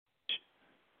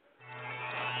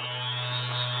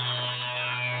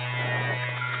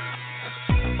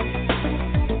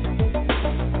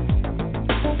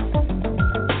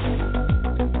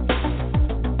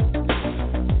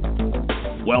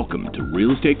Welcome to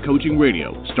Real Estate Coaching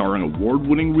Radio, starring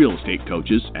award-winning real estate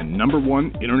coaches and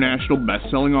 #1 international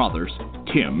best-selling authors,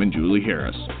 Tim and Julie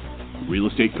Harris. Real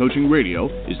Estate Coaching Radio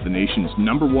is the nation's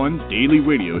 #1 daily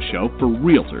radio show for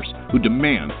realtors who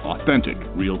demand authentic,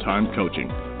 real-time coaching.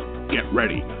 Get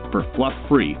ready for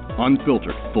fluff-free,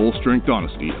 unfiltered, full-strength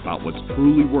honesty about what's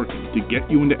truly working to get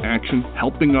you into action,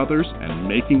 helping others, and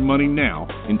making money now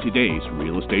in today's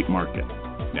real estate market.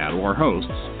 Now to our hosts,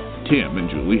 Tim and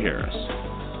Julie Harris.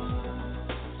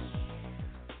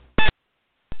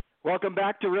 Welcome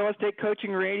back to Real Estate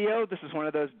Coaching Radio. This is one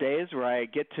of those days where I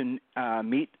get to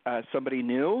meet somebody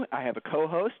new. I have a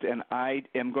co-host, and I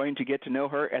am going to get to know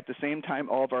her at the same time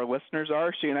all of our listeners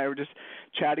are. She and I were just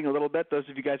chatting a little bit. Those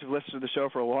of you guys who have listened to the show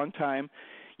for a long time,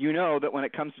 you know that when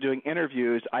it comes to doing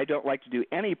interviews, I don't like to do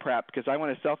any prep because I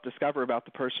want to self-discover about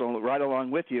the person right along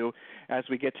with you as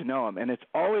we get to know them. And it's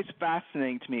always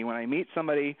fascinating to me when I meet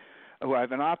somebody who I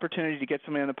have an opportunity to get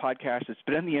somebody on the podcast that's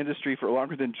been in the industry for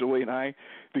longer than Julie and I,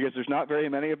 because there's not very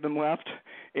many of them left.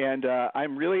 And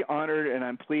I'm really honored and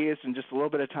I'm pleased, and just a little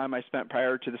bit of time I spent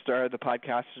prior to the start of the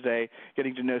podcast today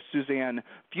getting to know Suzanne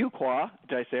Fuqua.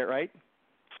 Did I say it right?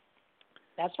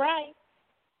 That's right.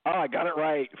 Oh, I got it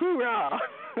right. Hoorah!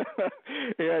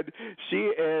 And she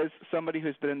is somebody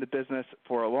who's been in the business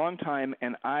for a long time,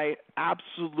 and I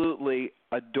absolutely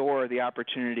adore the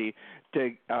opportunity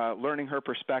to learning her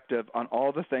perspective on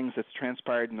all the things that's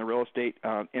transpired in the real estate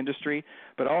industry.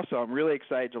 But also I'm really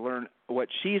excited to learn what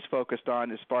she's focused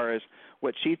on as far as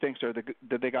what she thinks are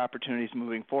the big opportunities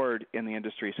moving forward in the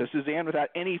industry. So, Suzanne, without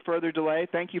any further delay,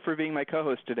 thank you for being my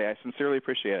co-host today. I sincerely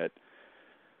appreciate it.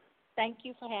 Thank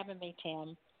you for having me,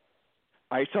 Tim.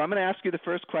 All right, so I'm going to ask you the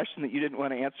first question that you didn't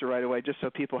want to answer right away, just so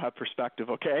people have perspective,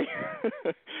 okay?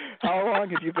 How long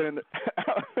have you been in the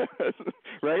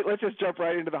right? Let's just jump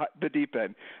right into the deep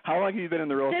end. How long have you been in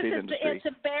the real estate industry? It's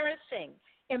embarrassing.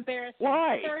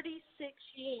 Why? 36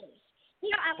 years.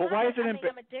 Yeah, I love why it. is it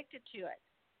I'm addicted to it.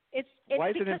 It's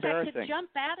why is because it embarrassing? I could jump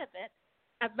out of it.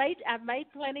 I've made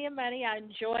plenty of money. I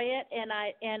enjoy it,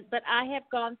 but I have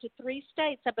gone to 3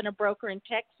 states. I've been a broker in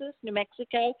Texas, New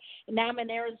Mexico, and now I'm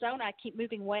in Arizona. I keep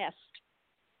moving west.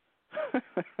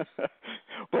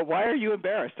 But why are you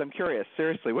embarrassed? I'm curious.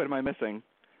 Seriously, what am I missing?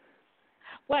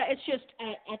 Well, it's just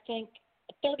I think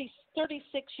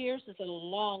 36 years is a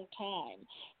long time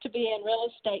to be in real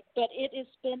estate, but it has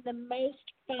been the most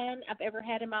fun I've ever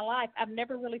had in my life. I've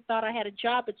never really thought I had a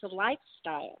job. It's a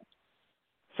lifestyle.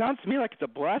 Sounds to me like it's a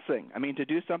blessing. I mean, to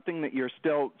do something that you're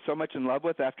still so much in love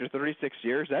with after 36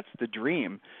 years, that's the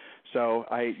dream. So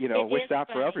I, wish that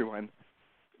for everyone.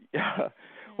 Yeah.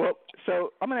 Well,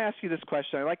 so I'm going to ask you this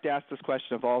question. I like to ask this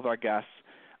question of all of our guests,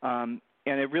 and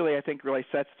it really, I think, really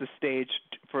sets the stage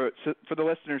for the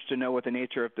listeners to know what the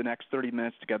nature of the next 30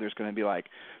 minutes together is going to be like.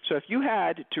 So if you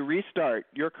had to restart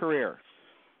your career,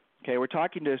 okay, we're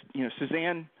talking to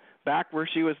Suzanne back where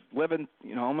she was living,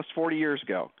 almost 40 years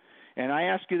ago. And I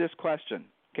ask you this question,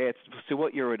 okay, so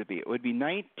what year would it be? It would be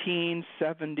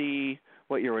 1970,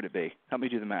 what year would it be? Help me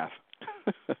do the math.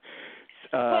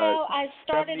 Well, I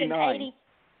started 79. in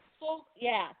 84.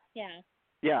 Yeah.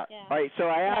 Yeah. All right, so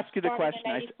I ask you the question.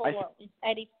 In 84,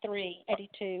 83,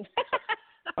 82.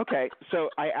 Okay, so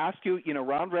I ask you,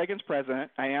 Ronald Reagan's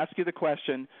president, I ask you the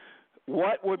question,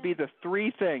 what would be the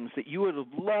 3 things that you would have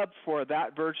loved for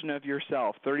that version of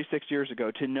yourself 36 years ago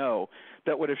to know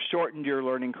that would have shortened your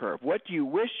learning curve? What do you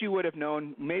wish you would have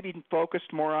known, maybe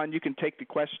focused more on? You can take the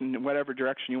question in whatever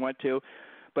direction you want to.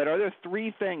 But are there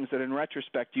 3 things that in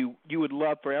retrospect you would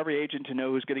love for every agent to know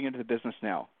who's getting into the business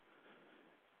now?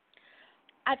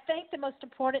 I think the most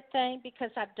important thing,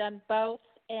 because I've done both,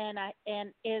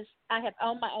 is I have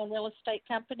owned my own real estate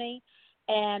company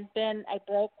and been a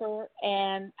broker,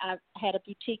 and I've had a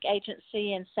boutique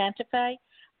agency in Santa Fe.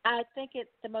 I think it's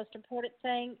the most important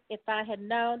thing. If I had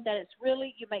known that it's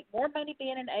really, you make more money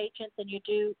being an agent than you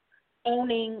do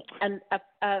owning an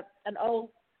old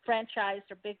franchise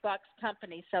or big box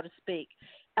company, so to speak.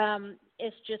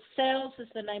 It's just sales is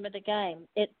the name of the game.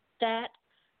 That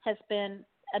has been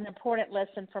an important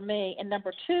lesson for me. And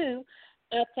number 2,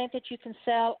 I think that you can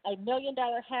sell a $1 million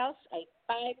house, a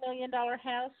 $5 million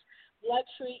house,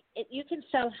 luxury. You can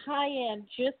sell high-end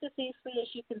just as easily as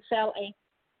you can sell a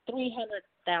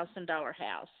 $300,000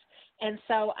 house. And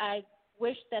so I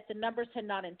wish that the numbers had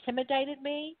not intimidated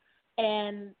me,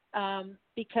 and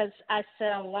because I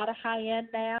sell a lot of high-end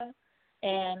now,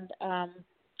 and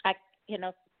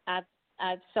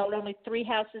I've sold only 3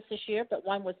 houses this year, but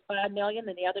one was $5 million,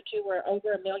 and the other 2 were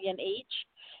over $1 million each.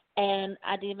 And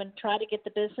I didn't even try to get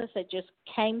the business. It just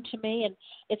came to me. And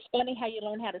it's funny how you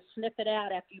learn how to sniff it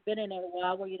out after you've been in it a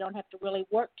while, where you don't have to really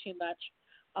work too much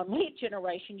on lead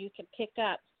generation. You can pick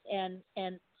up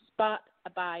and spot a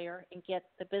buyer and get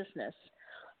the business.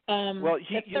 Well,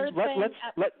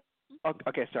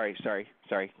 okay, sorry.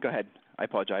 Go ahead. I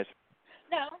apologize.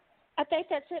 No, I think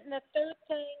that's it. And the third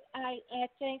thing, I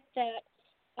think that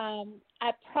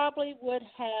I probably would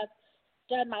have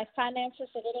done my finances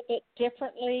a little bit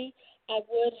differently. I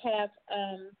would have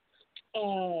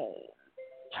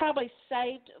probably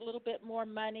saved a little bit more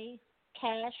money,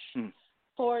 cash,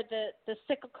 for the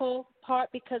cyclical part,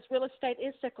 because real estate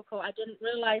is cyclical. I didn't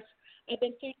realize I've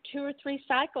been through 2 or 3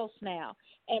 cycles now,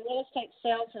 and real estate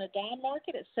sells in a down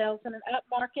market, it sells in an up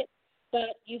market,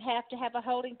 but you have to have a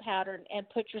holding pattern and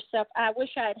put yourself. I wish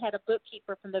I had a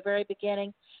bookkeeper from the very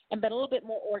beginning and been a little bit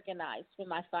more organized with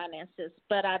my finances,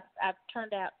 but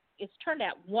it's turned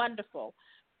out wonderful,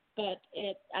 but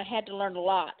I had to learn a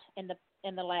lot in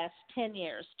the last 10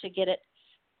 years to get it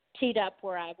teed up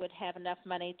where I would have enough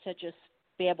money to just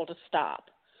be able to stop.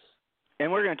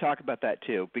 And we're going to talk about that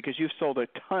too, because you've sold a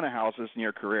ton of houses in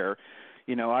your career,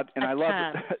 I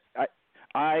love it.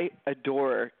 I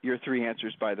adore your 3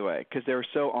 answers, by the way, because they were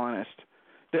so honest.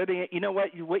 You know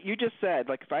what you just said.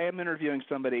 Like, if I am interviewing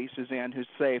somebody, Suzanne, who's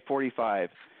say 45,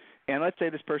 and let's say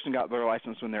this person got their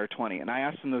license when they were 20, and I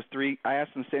asked them the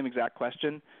same exact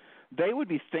question, they would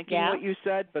be thinking what you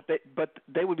said, but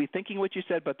they would be thinking what you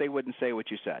said, but they wouldn't say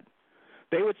what you said.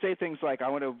 They would say things like, I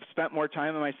would have spent more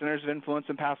time in my centers of influence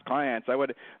and past clients.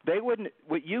 They wouldn't.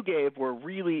 What you gave were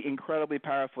really incredibly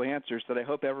powerful answers that I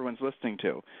hope everyone's listening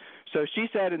to. So she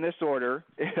said in this order,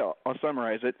 I'll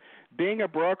summarize it, being a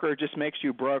broker just makes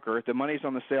you broker. The money's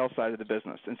on the sales side of the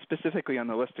business, and specifically on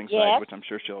the listing side, which I'm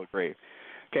sure she'll agree.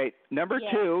 Okay, number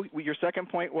 2, your second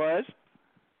point was?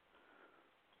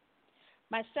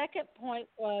 My second point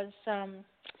was,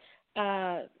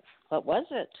 what was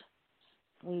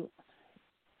it?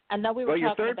 I know we were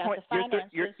talking about the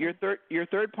finances. Your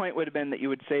third point would have been that you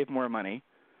would save more money.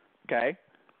 Okay?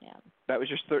 Yeah. That was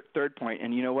your third point.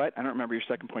 And you know what? I don't remember your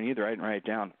second point either. I didn't write it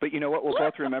down. But you know what? We'll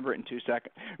both remember it in 2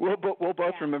 seconds. We'll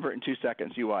both remember it in 2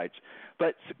 seconds, you whites.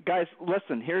 But guys,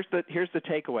 listen. Here's the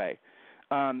takeaway.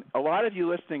 A lot of you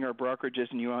listening are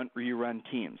brokerages and you run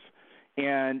teams.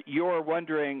 And you're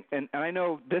wondering, and I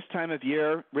know this time of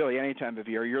year, really any time of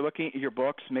year, you're looking at your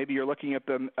books. Maybe you're looking at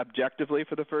them objectively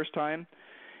for the first time,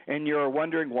 and you're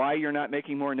wondering why you're not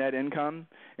making more net income,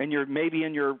 and you're maybe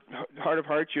in your heart of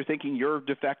hearts you're thinking you're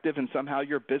defective and somehow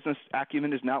your business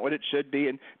acumen is not what it should be,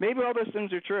 and maybe all those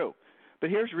things are true. But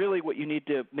here's really what you need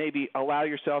to maybe allow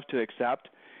yourself to accept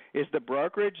is the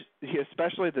brokerage,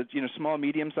 especially the small,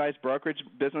 medium-sized brokerage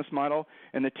business model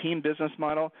and the team business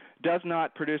model, does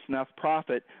not produce enough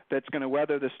profit that's going to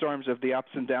weather the storms of the ups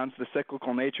and downs, the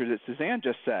cyclical nature that Suzanne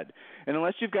just said. And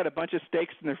unless you've got a bunch of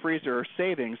steaks in the freezer or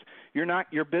savings,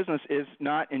 your business is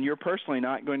not, and you're personally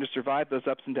not going to survive those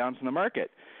ups and downs in the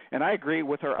market. And I agree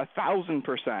with her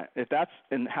 1,000%.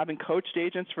 And having coached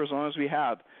agents for as long as we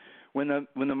have, when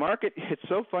the market, it's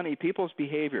so funny, people's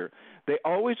behavior, they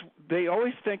always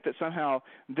think that somehow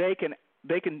they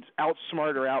can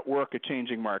outsmart or outwork a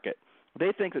changing market.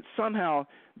 They think that somehow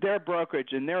their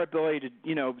brokerage and their ability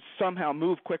to somehow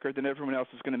move quicker than everyone else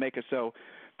is going to make it so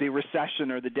the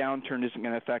recession or the downturn isn't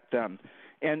going to affect them.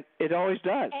 And it always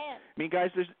does. I mean, guys,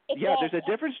 there's a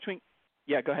difference between –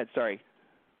 yeah, go ahead, sorry.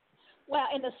 Well,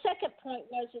 and the second point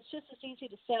was it's just as easy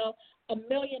to sell $1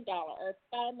 million or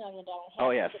 $5 million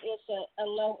house as it is a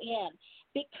low end,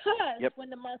 because when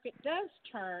the market does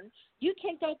turn, you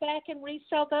can go back and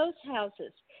resell those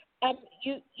houses.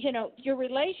 Your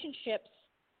relationships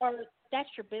that's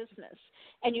your business,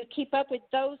 and you keep up with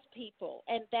those people,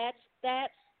 and that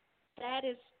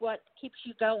is what keeps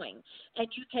you going, and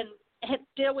you can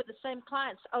deal with the same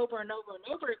clients over and over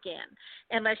and over again,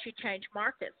 unless you change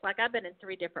markets. Like, I've been in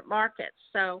 3 different markets,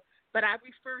 but I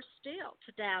refer still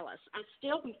to Dallas. I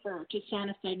still refer to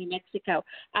Santa Fe, New Mexico.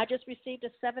 I just received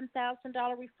a $7,000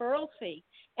 referral fee,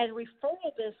 and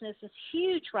referral business is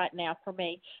huge right now for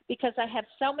me because I have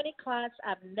so many clients.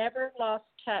 I've never lost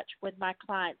touch with my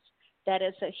clients. That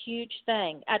is a huge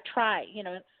thing. I try,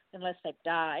 unless they've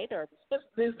died or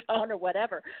moved on or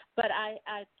whatever. But I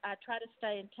try to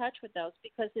stay in touch with those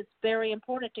because it's very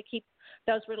important to keep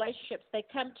those relationships. They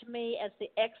come to me as the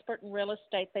expert in real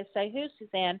estate. They say, who,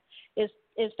 Suzanne, is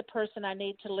the person I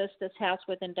need to list this house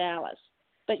with in Dallas?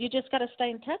 But you just got to stay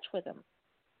in touch with them.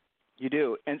 You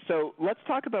do. And so let's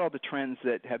talk about all the trends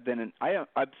that have been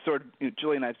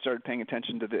Julie and I started paying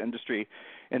attention to the industry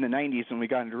in the 90s when we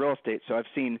got into real estate. So I've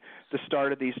seen the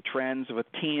start of these trends with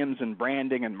teams and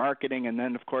branding and marketing. And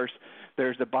then, of course,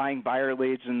 there's the buying buyer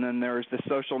leads. And then there's the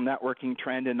social networking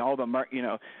trend, and all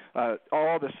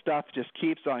the stuff just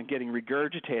keeps on getting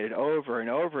regurgitated over and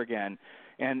over again.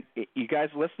 And you guys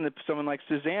listen to someone like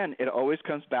Suzanne, it always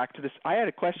comes back to this. I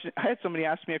had somebody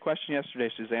ask me a question yesterday,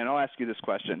 Suzanne. I'll ask you this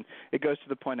question. It goes to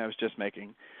the point I was just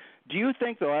making. Do you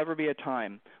think there'll ever be a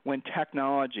time when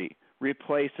technology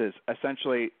replaces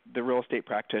essentially the real estate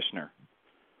practitioner?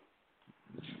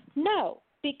 No,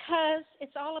 because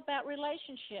it's all about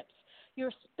relationships.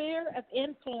 Your sphere of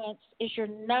influence is your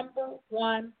number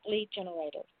one lead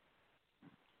generator.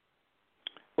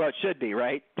 Well, it should be,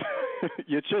 right?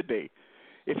 It should be,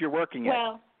 if you're working it.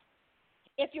 Well,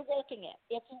 if you're working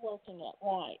it,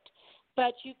 right.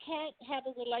 But you can't have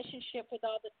a relationship with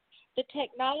all the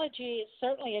technology is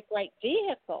certainly a great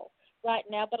vehicle right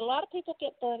now, but a lot of people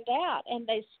get burned out, and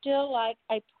they still like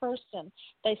a person.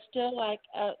 They still like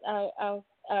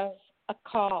a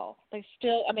call. They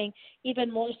still,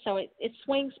 even more so, it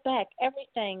swings back.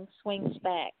 Everything swings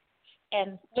back.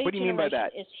 And lead what do you mean by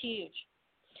that? Is huge.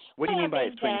 What do you mean by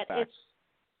it swings back?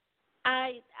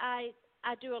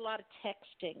 I do a lot of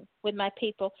texting with my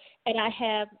people, and I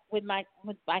have with my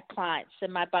clients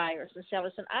and my buyers and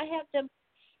sellers, and I have them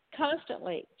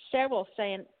constantly, several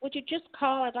saying, "Would you just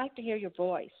call? I'd like to hear your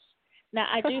voice." Now,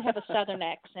 I do have a Southern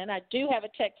accent. I do have a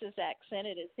Texas accent.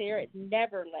 It is here. It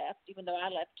never left, even though I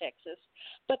left Texas.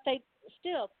 But they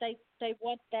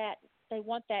want that. They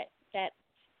want that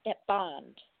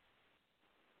bond.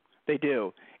 They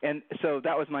do. And so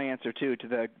that was my answer, too, to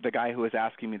the guy who was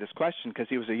asking me this question, because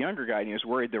he was a younger guy and he was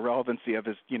worried the relevancy of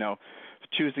his,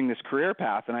 choosing this career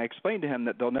path. And I explained to him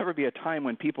that there'll never be a time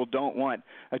when people don't want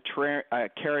a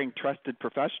caring, trusted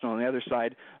professional on the other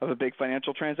side of a big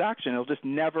financial transaction. It'll just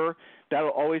never – that'll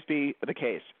always be the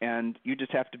case. And you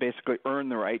just have to basically earn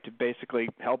the right to basically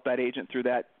help that agent through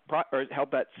that or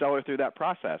help that seller through that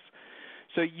process.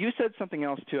 So you said something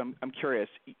else, too. I'm curious.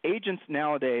 Agents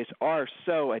nowadays are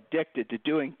so addicted to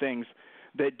doing things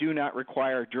that do not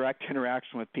require direct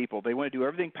interaction with people. They want to do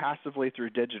everything passively through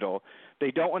digital.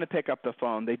 They don't want to pick up the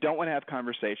phone. They don't want to have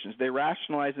conversations. They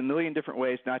rationalize a million different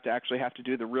ways not to actually have to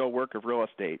do the real work of real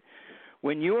estate.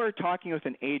 When you are talking with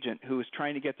an agent who is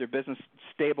trying to get their business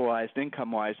stabilized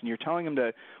income-wise, and you're telling them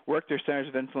to work their centers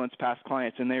of influence past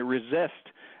clients, and they resist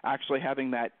actually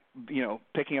having that,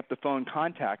 picking up the phone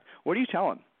contact, what do you tell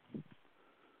them?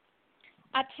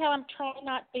 I tell them try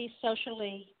not to be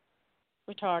socially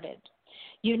retarded.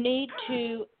 You need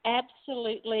to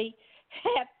absolutely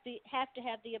have to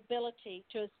have the ability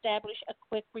to establish a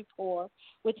quick rapport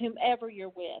with whomever you're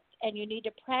with, and you need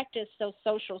to practice those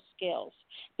social skills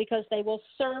because they will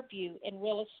serve you in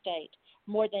real estate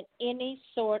more than any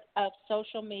sort of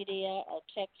social media or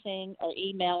texting or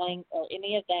emailing or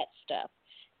any of that stuff.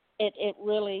 It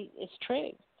really is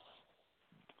true.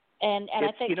 And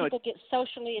I think people get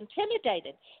socially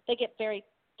intimidated.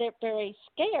 They're very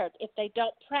scared if they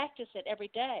don't practice it every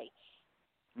day.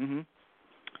 Mm-hmm.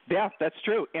 Yeah, that's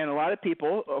true. And a lot of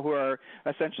people who are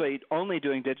essentially only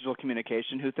doing digital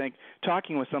communication who think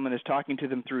talking with someone is talking to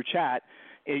them through chat,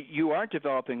 you aren't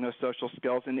developing those social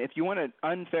skills. And if you want an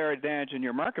unfair advantage in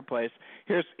your marketplace,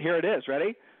 here it is.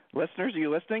 Ready? Listeners, are you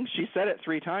listening? She said it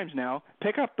 3 times now.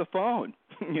 Pick up the phone,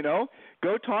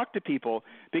 go talk to people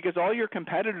because all your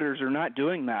competitors are not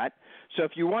doing that. So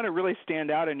if you want to really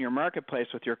stand out in your marketplace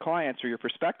with your clients or your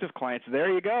prospective clients, there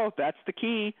you go. That's the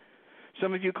key.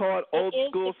 Some of you call it old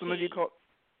school. Some of you call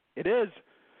it is,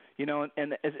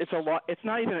 and it's a lot. It's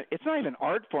not even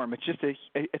art form. It's just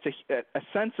a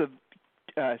sense of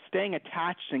staying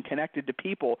attached and connected to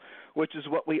people, which is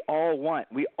what we all want.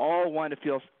 We all want to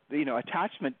feel,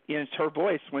 attachment. It's her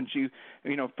voice when she,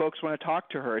 folks want to talk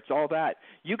to her. It's all that.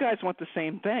 You guys want the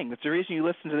same thing. That's the reason you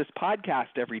listen to this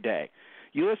podcast every day.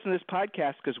 You listen to this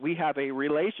podcast because we have a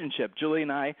relationship, Julie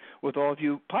and I, with all of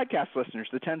you podcast listeners,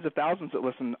 the tens of thousands that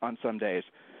listen on some days.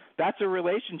 That's a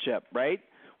relationship, right?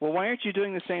 Well, why aren't you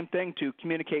doing the same thing to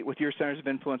communicate with your centers of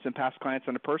influence and past clients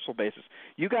on a personal basis?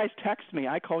 You guys text me,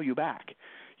 I call you back.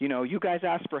 You guys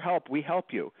ask for help, we help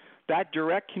you. That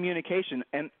direct communication,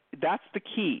 and that's the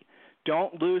key.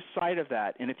 Don't lose sight of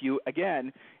that. And if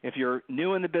you're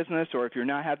new in the business or if you're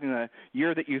not having the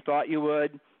year that you thought you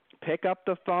would, pick up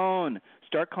the phone.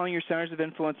 Start calling your centers of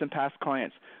influence and past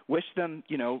clients. Wish them,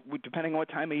 depending on what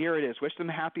time of year it is, wish them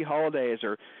happy holidays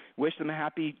or wish them a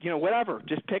happy, whatever.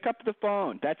 Just pick up the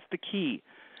phone. That's the key.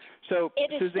 So, it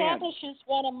Suzanne, establishes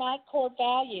one of my core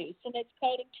values, and it's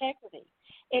code integrity.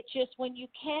 It's just when you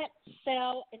can't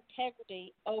sell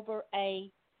integrity over a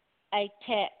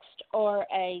text or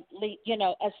a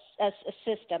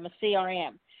system, a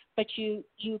CRM, but you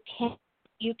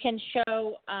can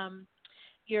show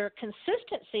your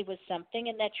consistency with something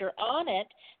and that you're on it,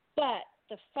 but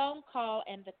the phone call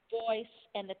and the voice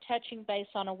and the touching base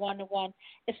on a one-to-one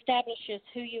establishes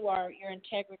who you are, your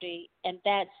integrity, and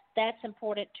that's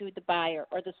important to the buyer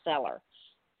or the seller.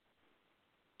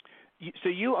 So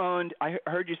you owned, I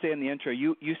heard you say in the intro,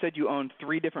 you said you owned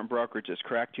 3 different brokerages,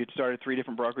 correct? You'd started 3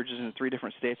 different brokerages in 3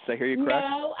 different states. Did I hear you correct?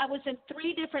 No, I was in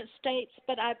 3 different states,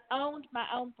 but I've owned my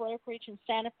own brokerage in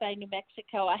Santa Fe, New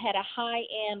Mexico. I had a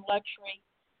high-end luxury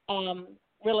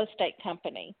real estate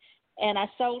company, and I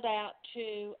sold out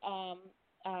to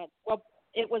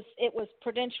it was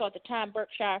Prudential at the time.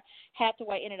 Berkshire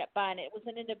Hathaway ended up buying it. It was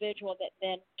an individual that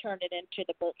then turned it into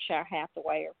the Berkshire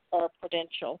Hathaway or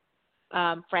Prudential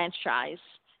franchise,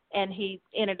 and he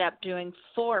ended up doing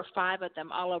 4 or 5 of them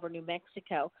all over New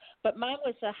Mexico. But mine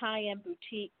was a high-end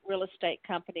boutique real estate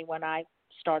company when I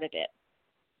started it.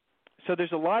 So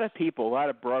there's a lot of people, a lot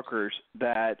of brokers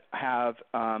that have,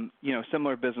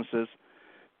 similar businesses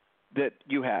that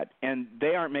you had, and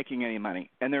they aren't making any money,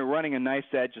 and they're running a nice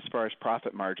edge as far as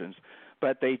profit margins.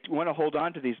 But they want to hold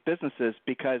on to these businesses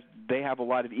because they have a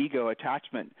lot of ego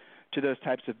attachment to those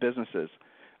types of businesses.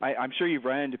 I'm sure you've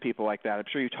run into people like that. I'm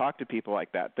sure you talk to people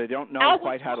like that. They don't know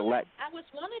quite how to let. I was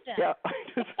one of them.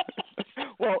 Yeah.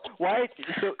 Well, why?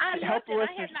 So I help the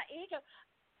loved it. listeners. I had my ego.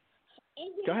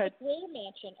 Go ahead. The Greer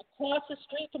Mansion across the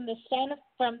street from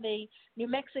the New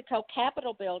Mexico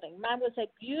Capitol building. Mine was a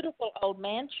beautiful old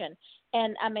mansion,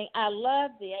 and I mean I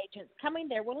love the agents coming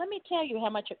there. Well, let me tell you how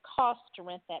much it costs to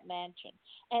rent that mansion,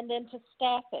 and then to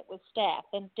staff it with staff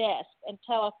and desks and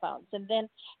telephones, and then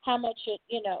how much it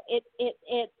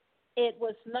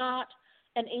was not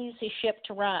an easy ship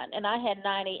to run. And I had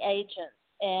 90 agents,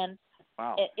 and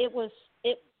wow. it was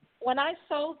when I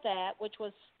sold that, which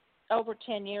was over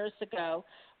 10 years ago,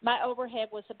 my overhead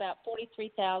was about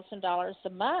 $43,000 a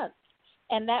month,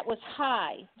 and that was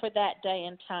high for that day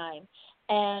and time.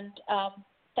 And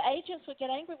the agents would get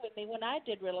angry with me when I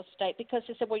did real estate because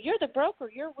they said, well, you're the broker,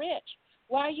 you're rich.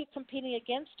 Why are you competing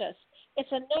against us?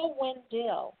 It's a no-win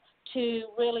deal to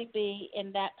really be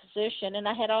in that position, and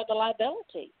I had all the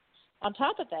liability on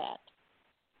top of that.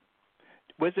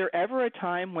 Was there ever a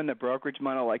time when the brokerage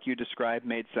model like you described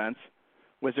made sense?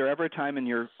 Was there ever a time in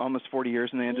your almost 40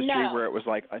 years in the industry where it was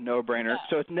like a no-brainer? No.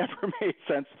 So it's never made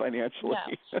sense financially.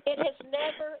 No, it has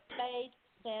never made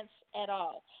sense at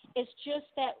all. It's just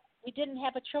that we didn't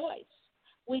have a choice.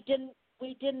 We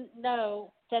didn't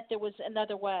know that there was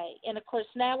another way. And of course,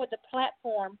 now with the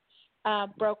platform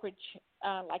brokerage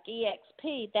like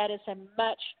EXP, that is a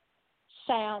much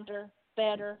sounder,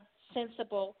 better,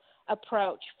 sensible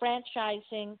approach.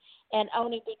 Franchising and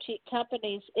owning boutique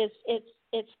companies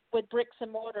it's with bricks and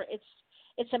mortar.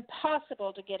 It's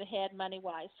impossible to get ahead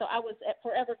money-wise. So I was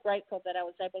forever grateful that I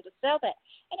was able to sell that.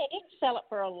 And I didn't sell it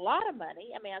for a lot of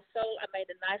money. I mean, I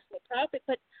made a nice little profit,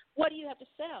 but what do you have to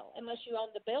sell unless you own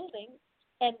the building?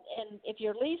 And if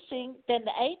you're leasing, then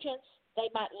the agents, they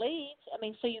might leave. I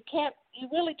mean, so you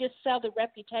really just sell the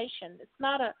reputation. It's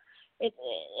not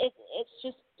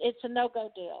it's a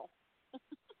no-go deal.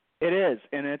 It is,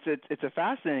 and it's a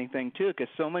fascinating thing too, because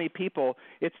so many people,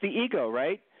 it's the ego,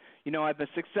 right? You know, I'm a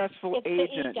successful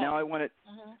agent. Now I want to.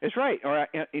 Mm-hmm. It's right, or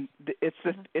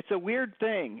it's a weird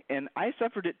thing, and I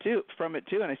suffered from it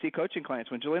too. And I see coaching clients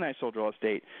when Julie and I sold real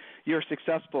estate. You're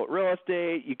successful at real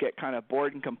estate. You get kind of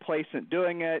bored and complacent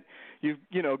doing it. You've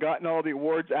gotten all the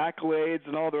awards, accolades,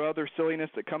 and all the other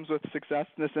silliness that comes with success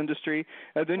in this industry.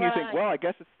 And then you think, well, I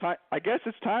guess it's time. I guess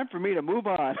it's time for me to move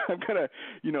on. I'm gonna,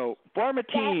 form a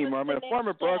team, or I'm gonna form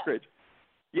a brokerage.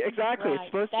 Yeah, exactly. Right.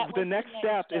 It's supposed to. The next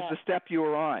step is the step you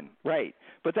were on, right?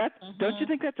 But don't you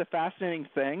think that's a fascinating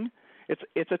thing?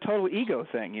 It's a total ego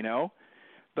thing,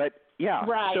 But yeah.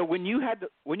 Right. So when you had to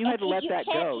let that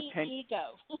go,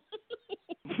 ego.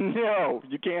 No,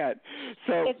 you can't.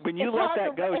 So when you let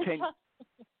that go,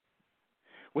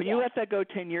 when you let that go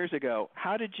 10 years ago,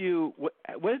 how did you?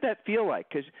 What did that feel like?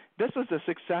 Because this was a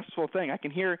successful thing. I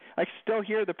still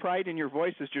hear the pride in your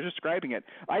voice as you're describing it.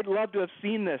 I'd love to have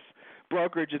seen this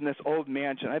brokerage in this old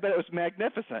mansion. I bet it was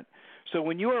magnificent. So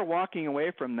when you were walking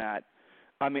away from that,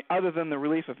 I mean, other than the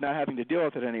relief of not having to deal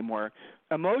with it anymore,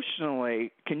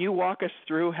 emotionally, can you walk us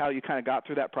through how you kind of got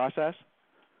through that process?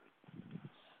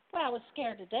 Well, I was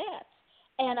scared to death,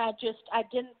 and I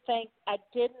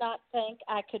did not think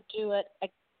I could do it.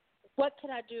 What could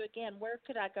I do again? Where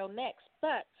could I go next?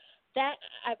 But that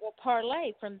I will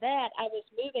parlay from that. I was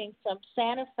moving from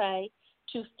Santa Fe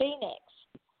to Phoenix,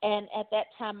 and at that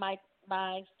time my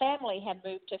family had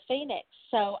moved to Phoenix.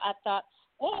 So I thought,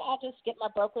 well, I'll just get my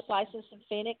broker's license in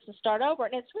Phoenix and start over.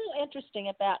 And it's really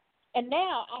interesting and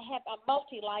now I'm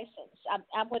multi-licensed.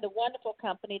 I'm with a wonderful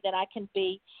company that I can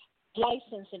be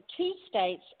licensed in 2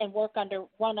 states and work under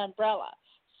one umbrella.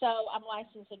 So I'm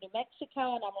licensed in New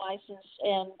Mexico, and I'm licensed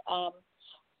in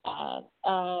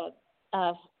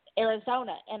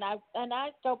Arizona, and I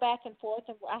go back and forth,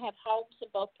 and I have homes in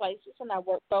both places, and I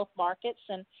work both markets,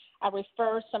 and I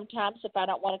refer sometimes if I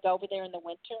don't want to go over there in the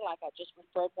winter, like I just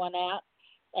referred one out,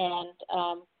 and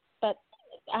but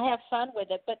I have fun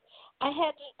with it. But I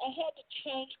had to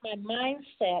change my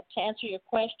mindset to answer your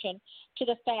question to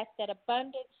the fact that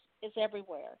abundance is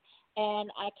everywhere,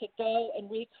 and I could go and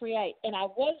recreate, and I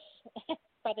was.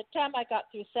 By the time I got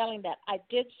through selling that, I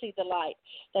did see the light,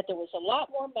 that there was a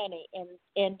lot more money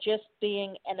in just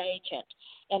being an agent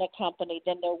in a company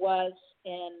than there was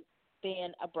in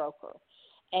being a broker.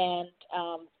 And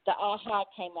the aha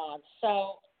came on.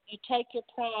 So you take your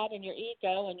pride and your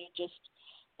ego and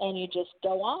you just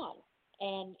go on.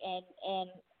 And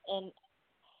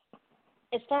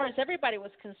as far as everybody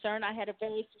was concerned, I had a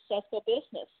very successful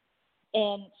business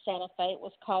in Santa Fe. It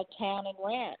was called Town and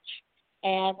Ranch.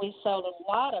 And we sold a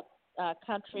lot of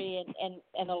country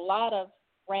and a lot of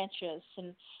ranches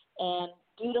and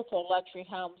beautiful luxury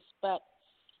homes. But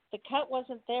the cut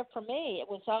wasn't there for me. It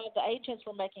was all the agents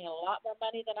were making a lot more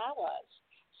money than I was.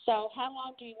 So how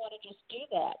long do you want to just do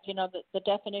that? You know, the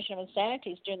definition of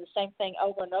insanity is doing the same thing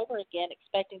over and over again,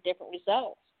 expecting different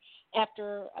results. I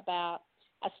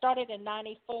started in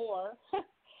 94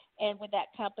 and with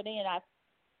that company, and I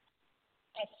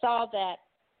saw that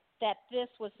this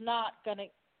was not going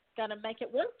to make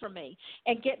it work for me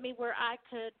and get me where I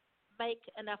could make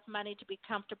enough money to be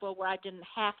comfortable, where I didn't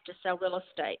have to sell real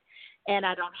estate and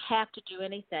I don't have to do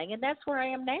anything. And that's where I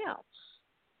am now.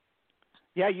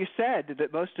 Yeah, you said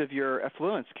that most of your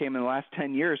affluence came in the last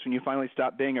 10 years when you finally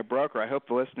stopped being a broker. I hope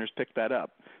the listeners picked that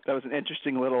up. That was an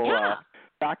interesting little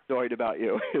factoid about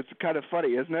you. It's kind of funny,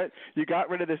 isn't it? You got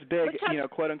rid of this big,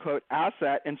 quote-unquote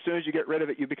asset, and as soon as you get rid of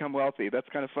it, you become wealthy. That's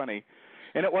kind of funny.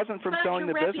 And it wasn't from selling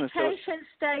the business. Your reputation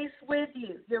stays with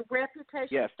you. Your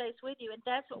reputation stays with you, and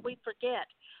that's what we forget.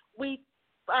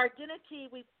 Our identity,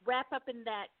 we wrap up in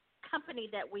that company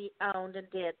that we owned and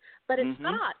did, but it's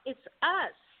not. It's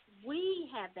us. We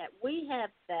have that. We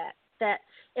have that.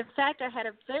 In fact, I had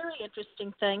a very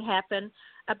interesting thing happen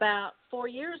about 4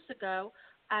 years ago.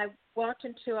 I walked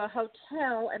into a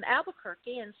hotel in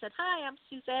Albuquerque and said, "Hi, I'm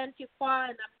Suzanne Fuqua,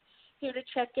 and I'm here to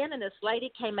check in." And this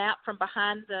lady came out from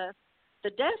behind the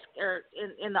desk or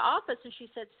in the office, and she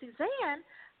said, "Suzanne,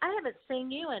 I haven't seen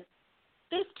you in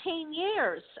 15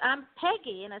 years. I'm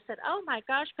Peggy." And I said, "Oh, my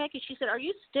gosh, Peggy." She said, "Are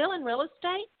you still in real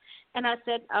estate?" And I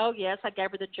said, "Oh, yes." I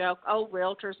gave her the joke, "Oh,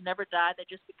 realtors never die. They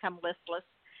just become listless."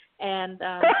 And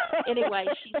anyway,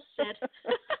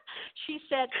 she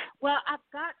said, "Well,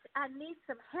 I need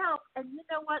some help. And you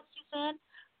know what, Suzanne?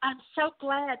 I'm so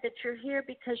glad that you're here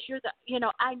because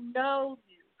I know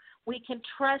you. We can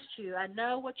trust you. I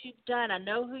know what you've done. I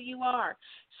know who you are."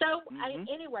 So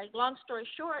anyway, long story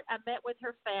short, I met with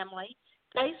her family.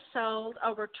 They sold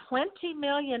over $20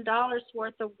 million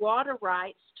worth of water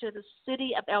rights to the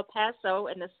city of El Paso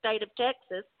in the state of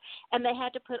Texas, and they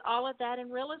had to put all of that in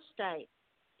real estate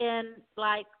in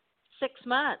like 6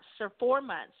 months or 4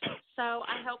 months. So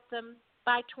I helped them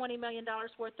buy $20 million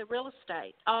worth of real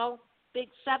estate, all big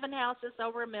 7 houses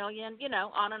over $1 million,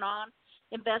 on and on,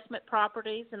 investment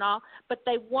properties and all. But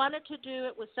they wanted to do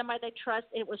it with somebody they trust.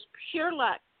 It was pure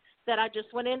luck that I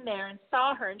just went in there and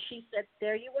saw her, and she said,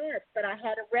 "There you were." But I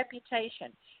had a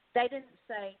reputation. They didn't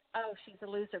say, "Oh, she's a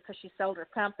loser because she sold her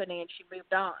company and she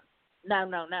moved on." No.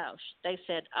 They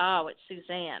said, "Oh, it's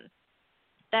Suzanne."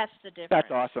 That's the difference.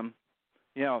 That's awesome.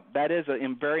 That is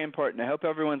very important. I hope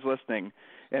everyone's listening.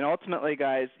 And ultimately,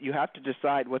 guys, you have to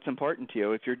decide what's important to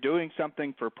you. If you're doing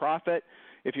something for profit,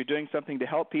 if you're doing something to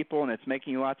help people and it's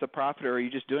making you lots of profit, or are you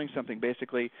just doing something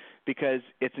basically because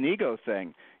it's an ego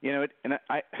thing? And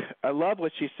I love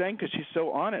what she's saying because she's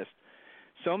so honest.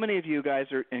 So many of you guys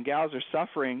and gals are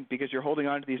suffering because you're holding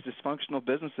on to these dysfunctional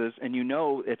businesses and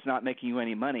it's not making you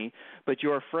any money, but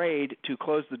you're afraid to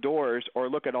close the doors or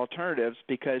look at alternatives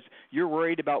because you're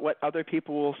worried about what other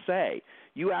people will say.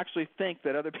 You actually think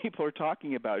that other people are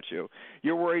talking about you.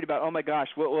 You're worried about, oh my gosh,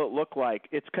 what will it look like?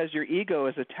 It's because your ego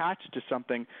is attached to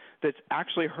something that's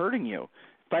actually hurting you.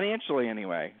 Financially,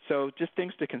 anyway. So just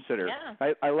things to consider.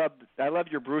 Yeah. I love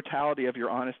your brutality of your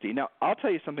honesty. Now, I'll tell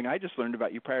you something I just learned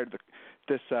about you prior to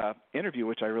this interview,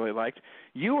 which I really liked.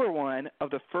 You were one of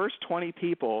the first 20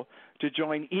 people to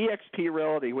join eXp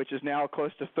Realty, which is now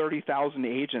close to 30,000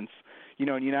 agents, in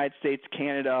the United States,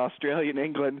 Canada, Australia, and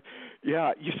England.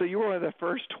 Yeah. So you were one of the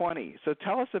first 20. So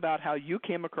tell us about how you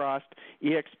came across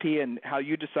eXp and how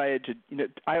you decided to.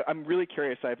 I'm really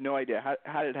curious. I have no idea.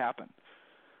 How did it happen?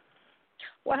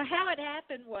 Well, how it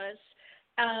happened was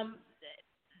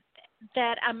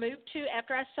that I moved to,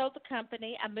 after I sold the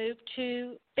company, I moved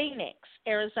to Phoenix,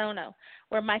 Arizona,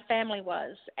 where my family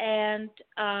was. And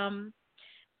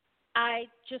I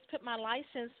just put my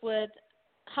license with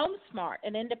HomeSmart,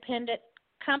 an independent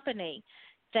company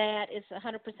that is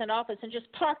 100% office, and just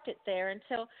parked it there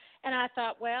until, and I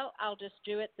thought, well, I'll just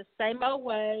do it the same old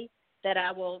way, that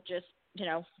I will just,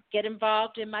 get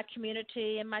involved in my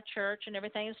community and my church and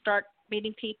everything, and start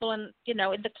meeting people and, in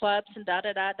the clubs and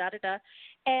da-da-da.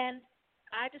 And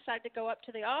I decided to go up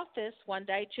to the office one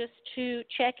day just to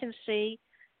check and see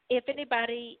if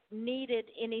anybody needed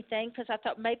anything, because I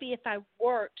thought maybe if I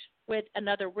worked with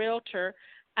another realtor,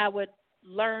 I would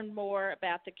learn more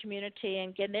about the community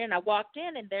and get in there. And I walked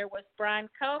in, and there was Brian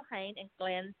Culhane and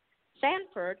Glenn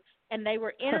Sanford, and they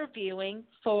were interviewing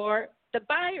for the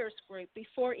buyers group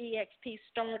before EXP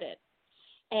started.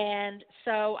 And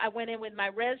so I went in with my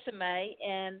resume,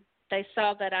 and they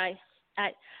saw that I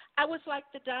was like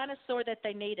the dinosaur that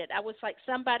they needed. I was like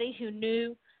somebody who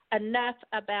knew enough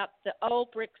about the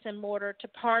old bricks and mortar to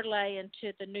parlay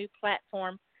into the new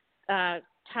platform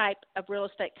type of real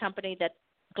estate company that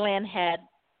Glenn had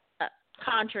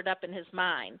conjured up in his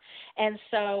mind. And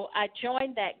so I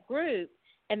joined that group,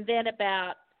 and then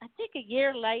about, I think, a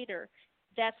year later,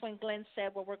 that's when Glenn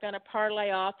said, well, we're going to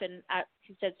parlay off. And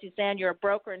he said, Suzanne, you're a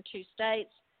broker in 2 states.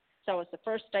 So I was the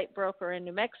first state broker in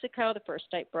New Mexico, the first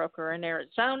state broker in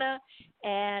Arizona,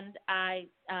 and I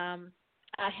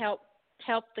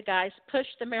helped the guys push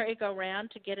the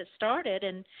merry-go-round to get it started.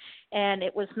 And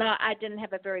it was not, I didn't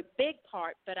have a very big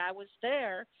part, but I was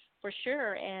there for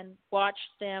sure and watched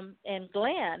them. And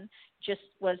Glenn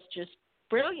was just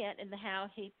brilliant in how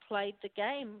he played the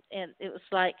game, and it was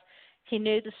like he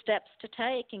knew the steps to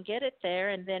take and get it there.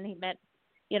 And then he met,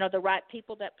 the right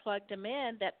people that plugged him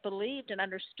in, that believed and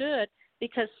understood,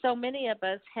 because so many of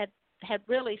us had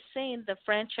really seen the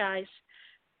franchise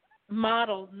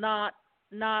model not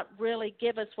really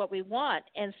give us what we want.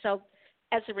 And so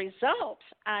as a result,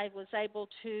 I was able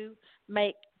to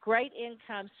make great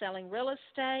income selling real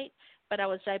estate, but I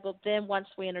was able then, once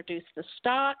we introduced the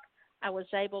stock, I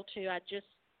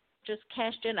just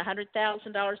cashed in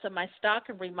 $100,000 of my stock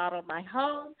and remodeled my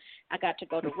home. I got to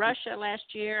go to Russia last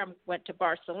year. I went to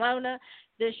Barcelona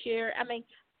this year. I mean,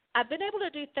 I've been able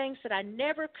to do things that I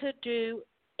never could do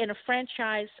in a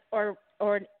franchise or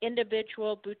an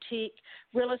individual boutique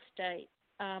real estate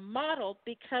model,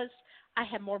 because I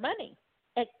have more money.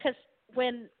 Because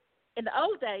when in the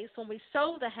old days, when we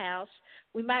sold a house,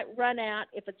 we might run out,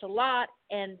 if it's a lot,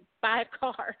 and buy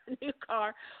a new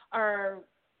car, or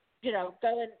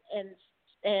go in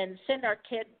and send our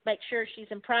kid, make sure she's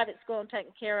in private school and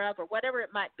taken care of, or whatever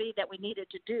it might be that we needed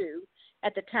to do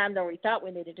at the time that we thought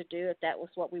we needed to do, if that was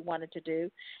what we wanted to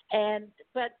do.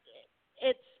 But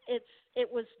it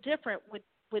was different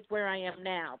with where I am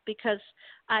now, because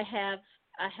I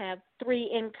have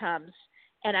 3 incomes,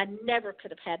 and I never could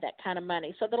have had that kind of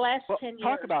money. So the last 10 years,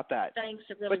 talk about that. Things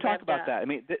have really talk about that. I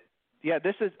mean,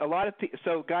 this is a lot of people.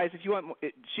 So, guys, if you want,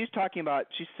 she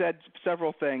said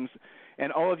several things,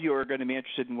 and all of you are going to be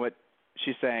interested in what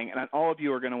she's saying, and all of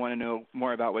you are going to want to know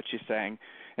more about what she's saying.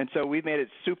 And so we've made it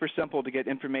super simple to get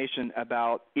information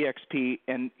about EXP,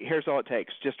 and here's all it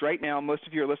takes. Just right now, most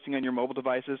of you are listening on your mobile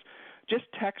devices. Just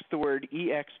text the word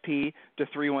EXP to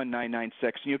 31996,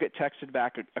 and you'll get texted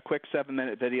back a quick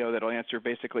 7-minute video that will answer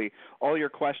basically all your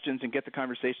questions and get the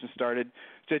conversation started.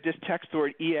 So just text the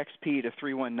word EXP to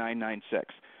 31996.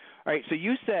 All right, so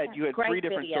you said you had 3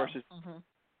 different sources. Mm-hmm.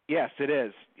 Yes, it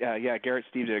is. Yeah, Garrett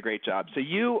Steve did a great job. So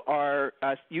you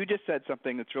just said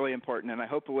something that's really important, and I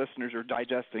hope the listeners are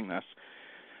digesting this.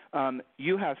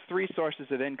 You have 3 sources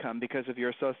of income because of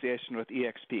your association with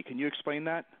EXP. Can you explain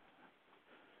that?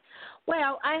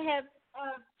 Well, I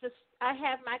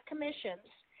have my commissions,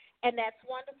 and that's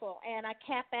wonderful. And I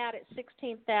cap out at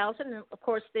 $16,000. And of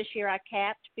course, this year I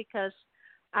capped because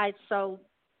I sold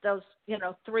those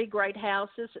 3 great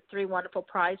houses at 3 wonderful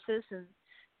prices. And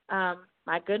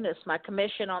my goodness, my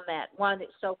commission on that one that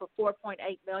sold for $4.8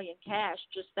 million cash,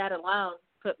 just that alone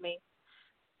put me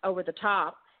over the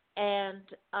top. And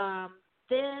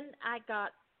then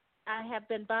I have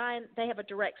been buying, they have a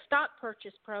direct stock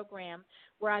purchase program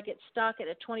where I get stock at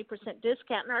a 20%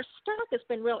 discount. And our stock has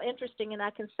been real interesting, and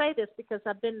I can say this because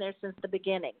I've been there since the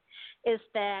beginning, is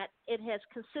that it has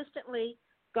consistently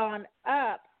gone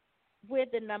up with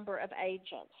the number of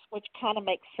agents, which kind of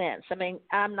makes sense. I mean,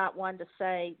 I'm not one to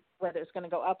say whether it's going to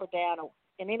go up or down or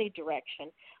in any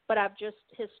direction, but I've just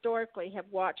historically have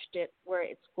watched it where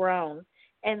it's grown.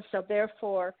 And so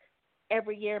therefore,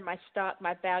 every year my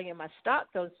value of my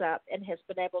stock goes up and has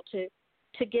been able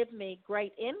to give me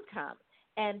great income.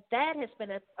 And that has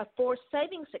been a forced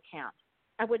savings account.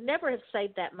 I would never have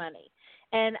saved that money.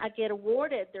 And I get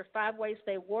awarded. There are 5 ways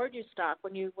they award you stock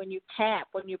when you cap,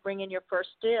 when you bring in your first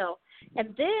deal.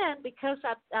 And then because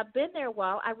I've been there a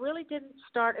while, I really didn't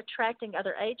start attracting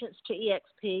other agents to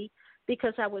EXP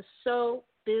because I was so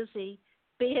busy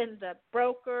being the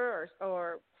broker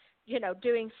or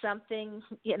doing something,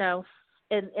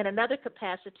 in another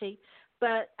capacity.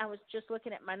 But I was just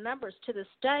looking at my numbers. To this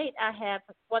date, I have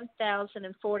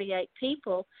 1,048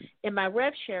 people in my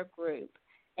RevShare group.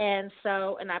 And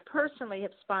I personally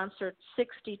have sponsored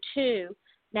 62.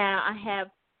 Now I have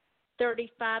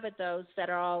 35 of those that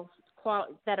are all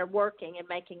that are working and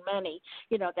making money,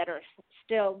 that are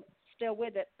still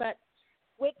with it. But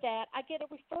with that, I get a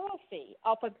referral fee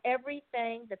off of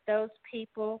everything that those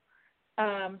people,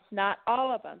 not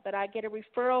all of them, but I get a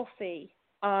referral fee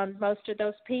on most of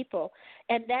those people.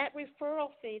 And that referral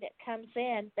fee that comes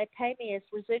in, they pay me as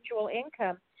residual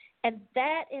income. And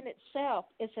that in itself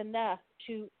is enough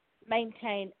to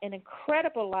maintain an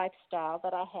incredible lifestyle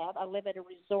that I have. I live at a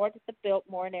resort at the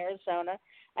Biltmore in Arizona.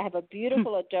 I have a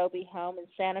beautiful adobe home in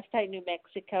Santa Fe, New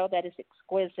Mexico that is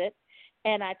exquisite.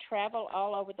 And I travel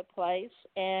all over the place,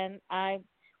 and I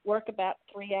work about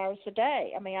 3 hours a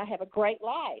day. I mean, I have a great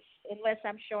life, unless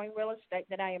I'm showing real estate,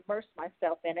 then I immerse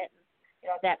myself in it,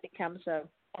 and that becomes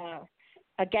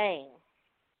a game.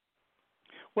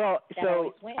 Well,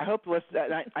 so I hope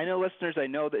I know listeners, I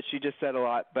know that she just said a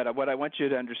lot, but what I want you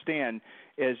to understand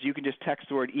is you can just text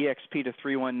the word EXP to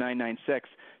 31996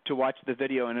 to watch the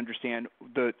video and understand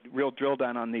the real drill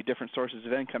down on the different sources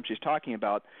of income she's talking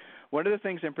about. One of the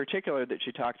things in particular that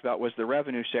she talked about was the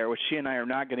revenue share, which she and I are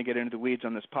not going to get into the weeds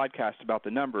on this podcast about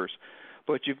the numbers.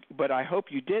 But I hope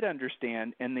you did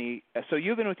understand. So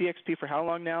you've been with EXP for how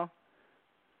long now?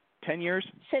 10 years?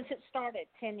 Since it started,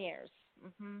 10 years.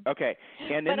 Mm-hmm. Okay,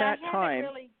 and in that time,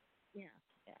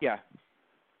 yeah,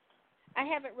 I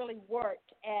haven't really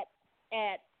worked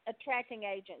at attracting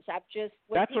agents. I've just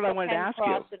that's what I wanted to ask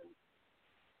you.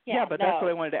 That's what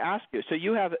I wanted to ask you. So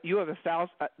you have 1,000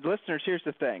 listeners. Here's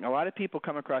the thing: a lot of people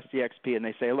come across EXP and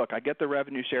they say, "Look, I get the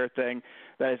revenue share thing.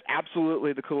 That is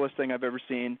absolutely the coolest thing I've ever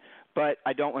seen, but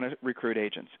I don't want to recruit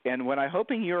agents." And what I'm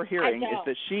hoping you're hearing is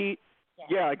that she.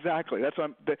 Yeah, exactly. That's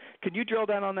what can you drill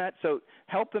down on that? So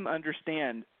help them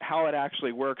understand how it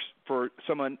actually works for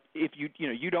someone if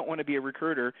you don't want to be a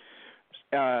recruiter,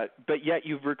 but yet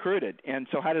you've recruited. And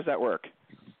so how does that work?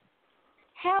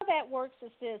 How that works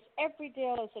is this: every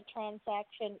deal is a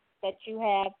transaction that you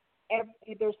have.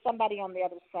 There's somebody on the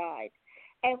other side,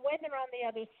 and when they're on the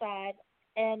other side,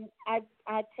 and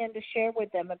I tend to share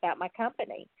with them about my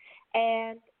company,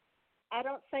 and I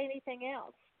don't say anything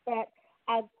else, but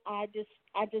I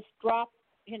just drop,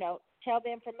 tell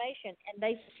the information, and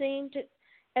they seem to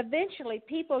eventually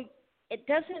people. It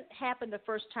doesn't happen the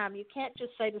first time. You can't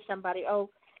just say to somebody, "Oh,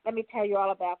 let me tell you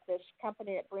all about this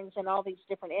company that brings in all these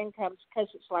different incomes," because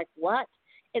it's like, what?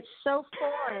 It's so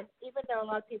foreign, even though a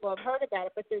lot of people have heard about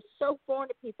it, but they're so foreign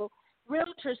to people.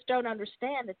 Realtors don't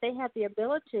understand that they have the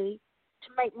ability to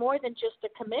make more than just a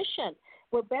commission.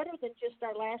 We're better than just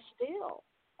our last deal,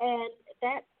 and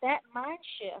that mind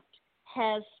shift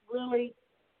has really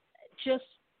just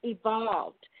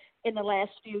evolved in the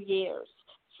last few years.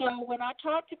 So when I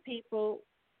talk to people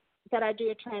that I do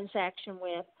a transaction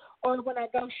with, or when I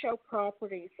go show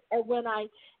properties, or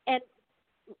and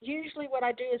usually what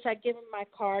I do is I give them my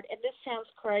card, and this sounds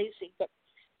crazy, but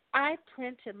I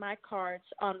printed my cards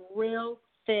on real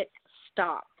thick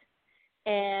stock.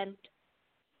 And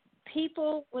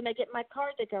people, when they get my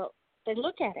card, they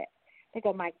look at it. They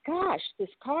go, "My gosh,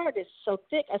 this card is so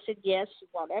thick." I said, "Yes, you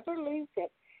won't ever lose it."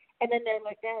 And then they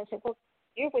look down and say, "Well,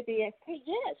 you're with EXP."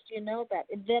 "Yes, you know that."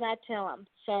 And then I tell them.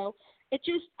 So I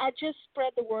just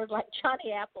spread the word like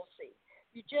Johnny Appleseed.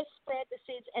 You just spread the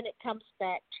seeds, and it comes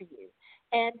back to you.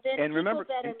 And then people remember,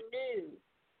 that are new.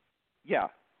 Yeah.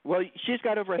 Well, she's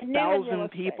got over 1,000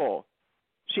 people.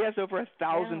 She has over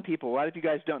 1,000 people. A lot of you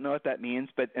guys don't know what that means,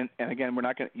 but and again, we're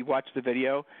not going to. You watch the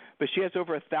video, but she has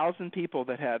over 1,000 people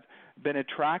that have been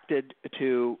attracted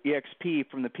to EXP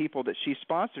from the people that she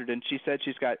sponsored, and she said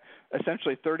she's got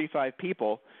essentially 35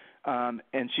 people,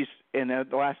 and she's in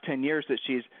the last 10 years that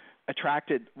she's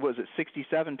attracted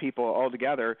 67 people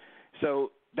altogether.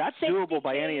 So that's doable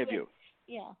by any of you.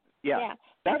 Yeah.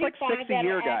 That's like 6 a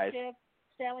year, guys.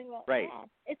 Selling well, right.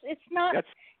 Yeah.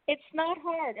 It's not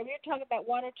hard. I mean, you're talking about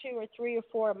 1 or 2 or 3 or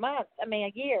 4 a month. I mean,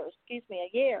 a year.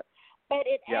 But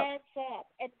it adds up.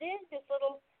 And then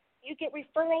you get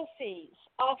referral fees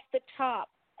off the top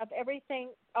of everything,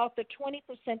 off the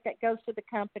 20% that goes to the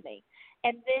company.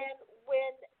 And then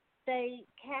when they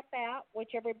cap out,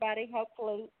 which everybody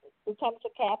hopefully becomes a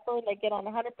capper and they get on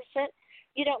 100%,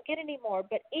 you don't get any more.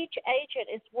 But each agent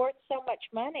is worth so much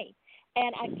money.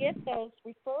 And I get those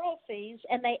referral fees,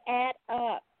 and they add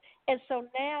up. And so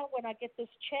now when I get this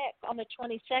check on the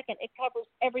 22nd, it covers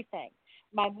everything.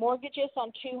 My mortgages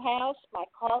on 2 houses, my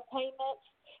car payments,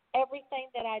 everything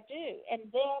that I do. And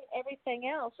then everything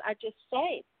else I just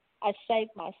save. I save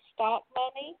my stock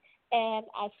money, and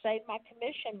I save my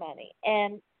commission money.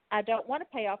 And I don't want to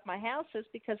pay off my houses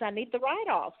because I need the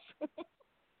write-offs.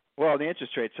 Well, the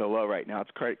interest rate's so low right now;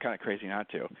 it's kind of crazy not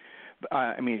to.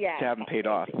 To have them paid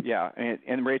off, yeah,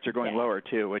 and rates are going lower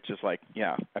too, which is like,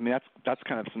 yeah. I mean, that's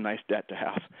kind of some nice debt to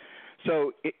have.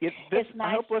 So it's nice.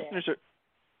 I hope listeners are.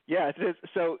 Yeah, it is.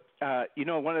 So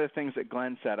one of the things that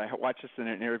Glenn said, I watched this in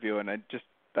an interview, and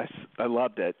I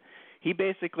loved it. He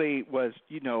basically was,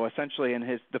 essentially in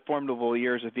the formidable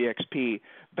years of EXP,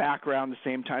 back around the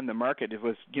same time the market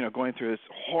was, going through this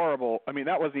horrible. I mean,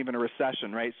 that wasn't even a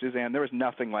recession, right, Suzanne? There was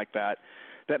nothing like that.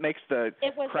 That makes the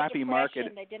crappy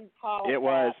market. They didn't call it. It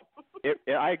was.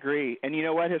 I agree. And you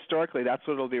know what? Historically, that's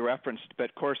what it'll be referenced. But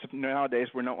of course, nowadays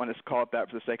we don't want to call it that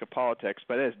for the sake of politics.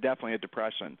 But it is definitely a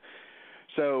depression.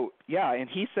 So yeah, and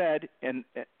he said, and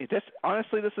this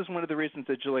is one of the reasons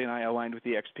that Julie and I aligned with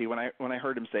EXP when I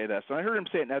heard him say this. And I heard him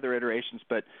say it in other iterations,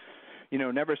 but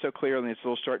never so clearly in this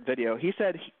little short video. He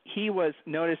said he was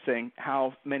noticing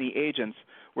how many agents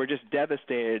were just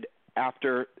devastated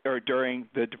after or during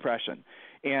the Depression.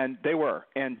 And they were,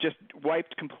 and just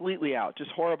wiped completely out. Just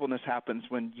horribleness happens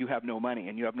when you have no money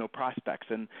and you have no prospects.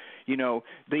 And, the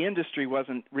industry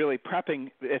wasn't really prepping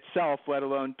itself, let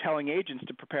alone telling agents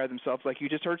to prepare themselves, like you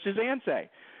just heard Suzanne say.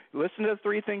 Listen to the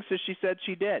 3 things that she said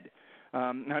she did.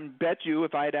 I bet you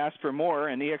if I had asked for more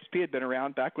and EXP had been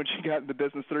around back when she got in the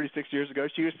business 36 years ago,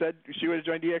 she would have said she would have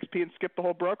joined EXP and skipped the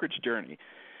whole brokerage journey.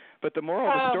 But the moral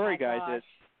of the story, guys, is,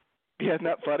 yeah, isn't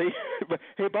that funny? But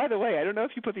hey, by the way, I don't know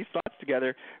if you put these thoughts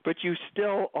together, but you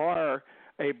still are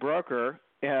a broker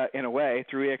in a way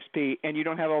through EXP, and you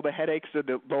don't have all the headaches of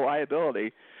the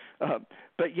liability.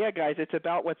 But yeah, guys, it's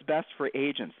about what's best for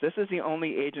agents. This is the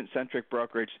only agent-centric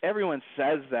brokerage. Everyone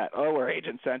says that, oh, we're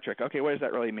agent-centric. Okay, what does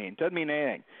that really mean? Doesn't mean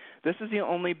anything. This is the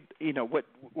only, what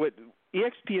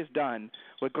EXP has done,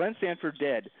 what Glenn Sanford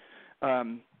did,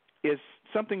 is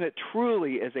something that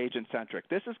truly is agent-centric.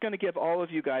 This is going to give all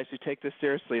of you guys who take this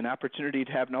seriously an opportunity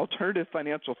to have an alternative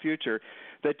financial future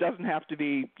that doesn't have to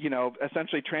be,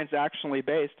 essentially transactionally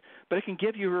based, but it can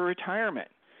give you a retirement.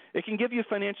 It can give you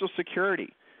financial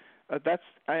security.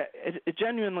 It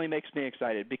genuinely makes me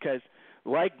excited because,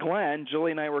 like Glenn,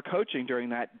 Julie and I were coaching during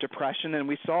that Depression, and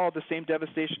we saw the same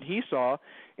devastation he saw,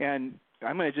 and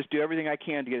I'm going to just do everything I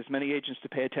can to get as many agents to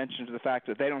pay attention to the fact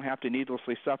that they don't have to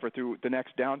needlessly suffer through the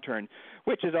next downturn,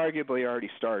 which has arguably already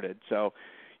started. So,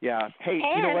 yeah. Hey,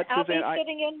 and you know what, Suzanne? I'll be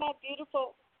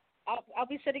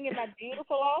sitting in my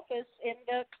beautiful office in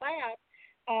the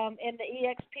cloud, in the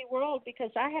EXP world,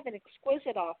 because I have an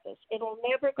exquisite office. It'll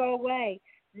never go away.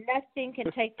 Nothing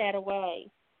can take that away.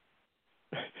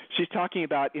 She's talking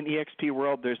about in EXP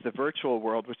world, there's the virtual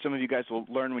world, which some of you guys will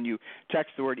learn when you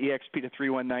text the word EXP to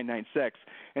 31996.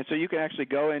 And so you can actually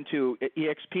go into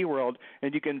EXP world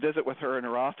and you can visit with her in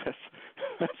her office.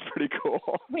 That's pretty cool.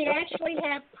 We actually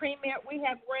have we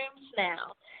have rooms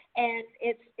now, and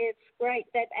it's great.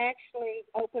 That actually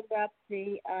opened up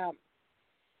the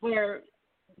where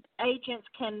agents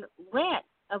can rent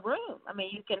a room. I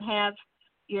mean, you can have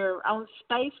your own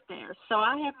space there. So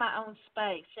I have my own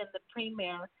space in the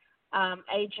Premier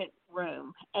agent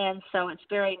room, and so it's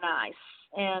very nice.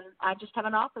 And I just have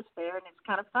an office there, and it's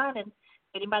kind of fun. And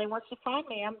if anybody wants to find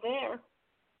me, I'm there.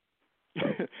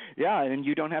 Yeah, and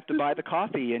you don't have to buy the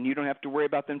coffee, and you don't have to worry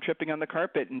about them tripping on the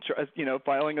carpet and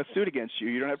filing a suit against you.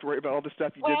 You don't have to worry about all the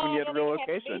stuff you did when you had a real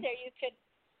location. Have to be there.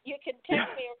 You can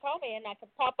text me or call me, and I can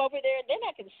pop over there, and then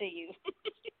I can see you.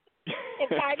 In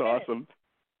 5 That's minutes. Awesome.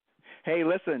 Hey,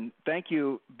 listen, thank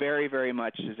you very, very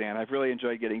much, Suzanne. I've really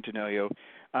enjoyed getting to know you.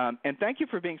 And thank you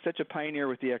for being such a pioneer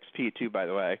with EXP, too, by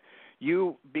the way.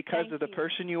 Because of the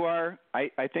person you are,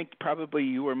 I think probably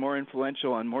you were more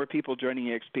influential on more people joining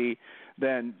EXP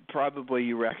than probably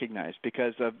you recognize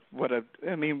because of what a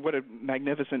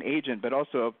magnificent agent, but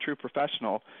also a true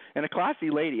professional and a classy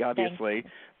lady, obviously,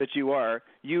 that you are.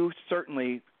 You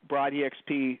certainly brought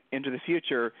EXP into the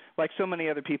future like so many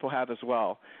other people have as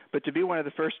well. But to be one of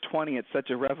the first 20 at such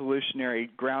a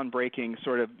revolutionary, groundbreaking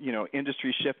sort of,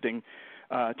 industry shifting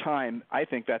time, I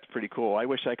think that's pretty cool. I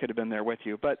wish I could have been there with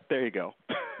you, but there you go.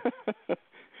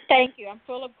 Thank you. I'm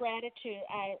full of gratitude.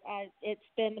 It's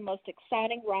been the most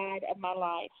exciting ride of my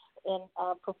life and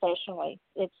professionally.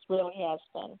 It really has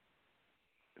been.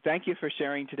 Thank you for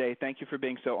sharing today. Thank you for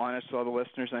being so honest to all the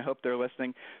listeners, and I hope they're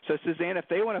listening. So, Suzanne, if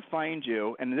they want to find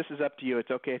you, and this is up to you,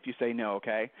 it's okay if you say no,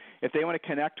 okay? If they want to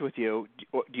connect with you,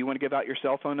 do you want to give out your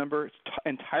cell phone number? It's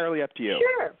entirely up to you.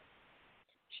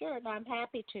 Sure. No, I'm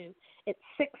happy to. It's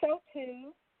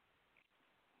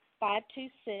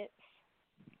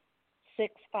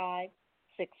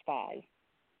 602-526-6565.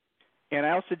 And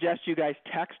I'll suggest you guys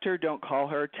text her. Don't call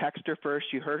her. Text her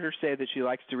first. You heard her say that she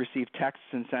likes to receive texts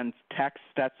and send texts.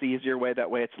 That's the easier way.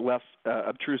 That way it's less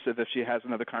obtrusive if she has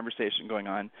another conversation going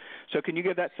on. So can you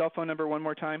give that cell phone number one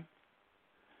more time?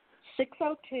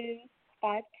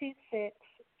 602-526-6565.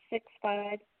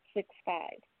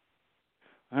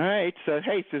 All right. So,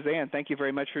 hey, Suzanne, thank you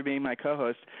very much for being my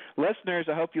co-host. Listeners,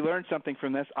 I hope you learned something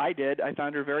from this. I did. I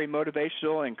found her very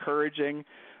motivational, encouraging,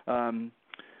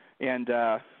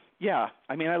 yeah,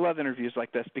 I mean, I love interviews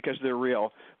like this because they're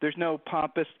real. There's no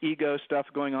pompous ego stuff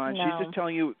going on. No. She's just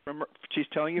telling you from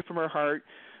her heart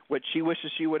what she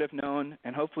wishes she would have known,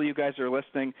 and hopefully you guys are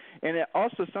listening. And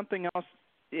also something else,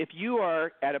 if you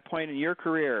are at a point in your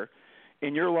career,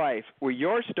 in your life, where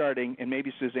you're starting, and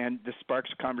maybe Suzanne, this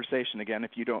sparks conversation again. If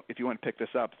you want to pick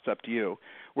this up, it's up to you.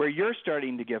 Where you're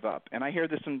starting to give up, and I hear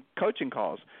this in coaching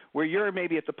calls, where you're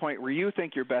maybe at the point where you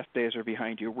think your best days are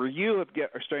behind you, where you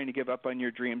are starting to give up on your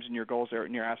dreams and your goals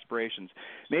and your aspirations.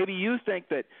 Maybe you think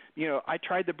that, I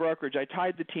tried the brokerage, I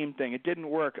tried the team thing, it didn't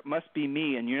work, it must be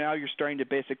me, and now you're starting to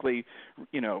basically,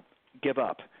 give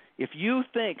up. If you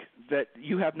think that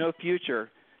you have no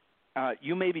future,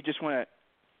 you maybe just want to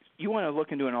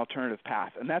look into an alternative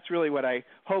path. And that's really what I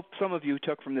hope some of you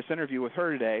took from this interview with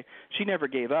her today. She never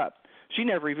gave up. She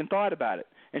never even thought about it.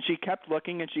 And she kept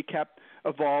looking and she kept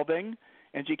evolving,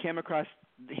 and she came across,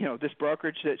 this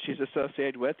brokerage that she's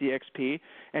associated with, EXP,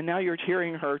 and now you're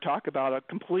hearing her talk about a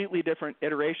completely different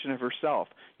iteration of herself.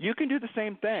 You can do the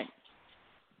same thing.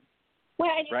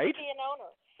 Well, and you right? can be an owner.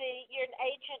 See, you're an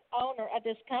agent owner of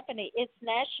this company. It's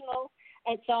national.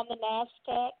 It's on the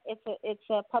NASDAQ. It's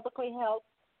a publicly held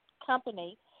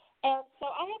company, and so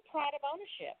I have pride of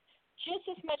ownership, just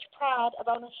as much pride of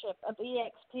ownership of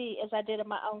EXP as I did of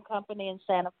my own company in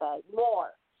Santa Fe,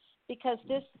 more, because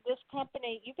this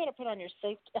company, you better put on your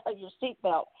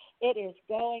seatbelt. It is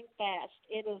going fast.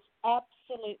 It is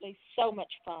absolutely so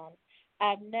much fun.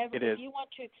 If you want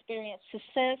to experience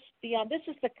success beyond, this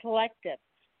is the collective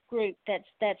group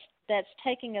that's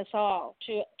taking us all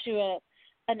to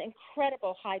an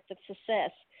incredible height of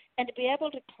success. And to be able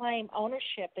to claim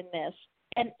ownership in this,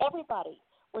 and everybody,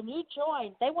 when you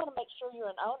join, they want to make sure you're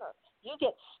an owner. You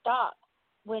get stock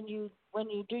when you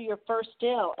do your first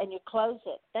deal and you close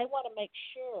it. They want to make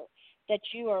sure that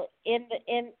you are in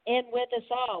with us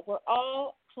all. We're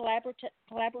all collaborating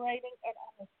and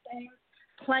on the same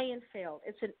playing field.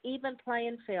 It's an even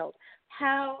playing field.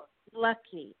 How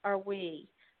lucky are we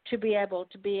to be able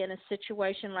to be in a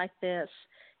situation like this?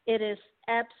 It is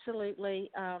absolutely.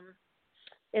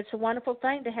 It's a wonderful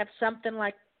thing to have something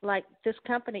like this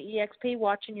company, EXP,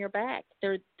 watching your back.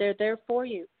 They're there for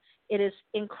you. It is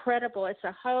incredible. It's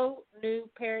a whole new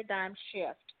paradigm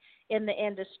shift in the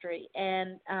industry.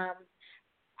 And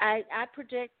I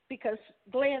predict, because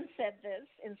Glenn said this,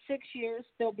 in 6 years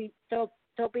there'll be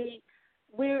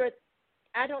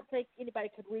I don't think anybody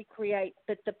could recreate,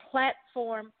 but the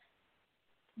platform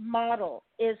model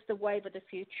is the wave of the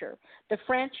future. The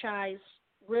franchise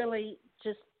really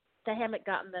just, they haven't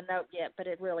gotten the note yet, but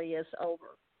it really is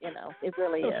over. It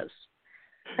really is.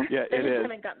 Yeah, they it is.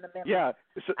 haven't gotten the memo. Yeah,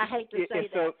 I hate to say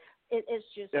that. It's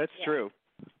just. That's true.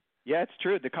 Yeah, it's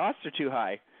true. The costs are too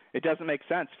high. It doesn't make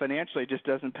sense financially. It just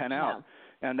doesn't pan out,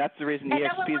 and that's the reason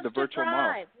EXP is the virtual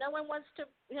model. No one wants to,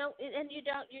 and you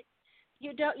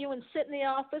want to sit in the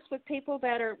office with people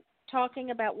that are talking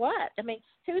about what? I mean,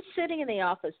 who's sitting in the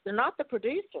office? They're not the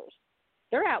producers.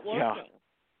 They're out working.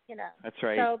 Yeah. That's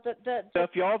right. So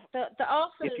if you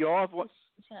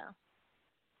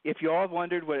all have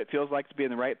wondered what it feels like to be in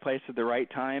the right place at the right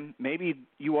time, maybe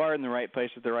you are in the right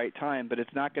place at the right time, but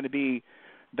it's not going to be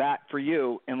that for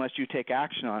you unless you take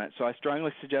action on it. So I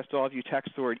strongly suggest all of you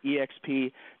text the word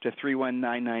EXP to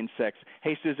 31996.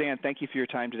 Hey, Suzanne, thank you for your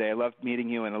time today. I loved meeting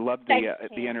you, and I loved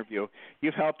the interview.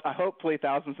 You've helped hopefully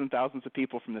thousands and thousands of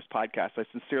people from this podcast. I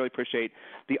sincerely appreciate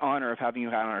the honor of having you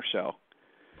on our show.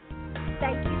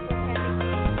 Thank you.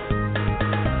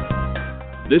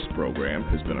 This program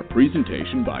has been a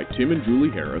presentation by Tim and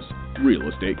Julie Harris, Real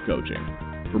Estate Coaching.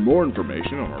 For more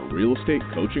information on our real estate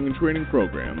coaching and training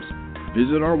programs,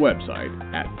 visit our website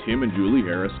at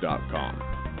timandjulieharris.com.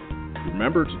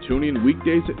 Remember to tune in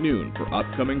weekdays at noon for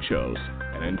upcoming shows,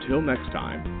 and until next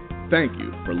time, thank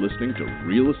you for listening to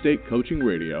Real Estate Coaching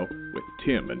Radio with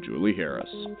Tim and Julie Harris.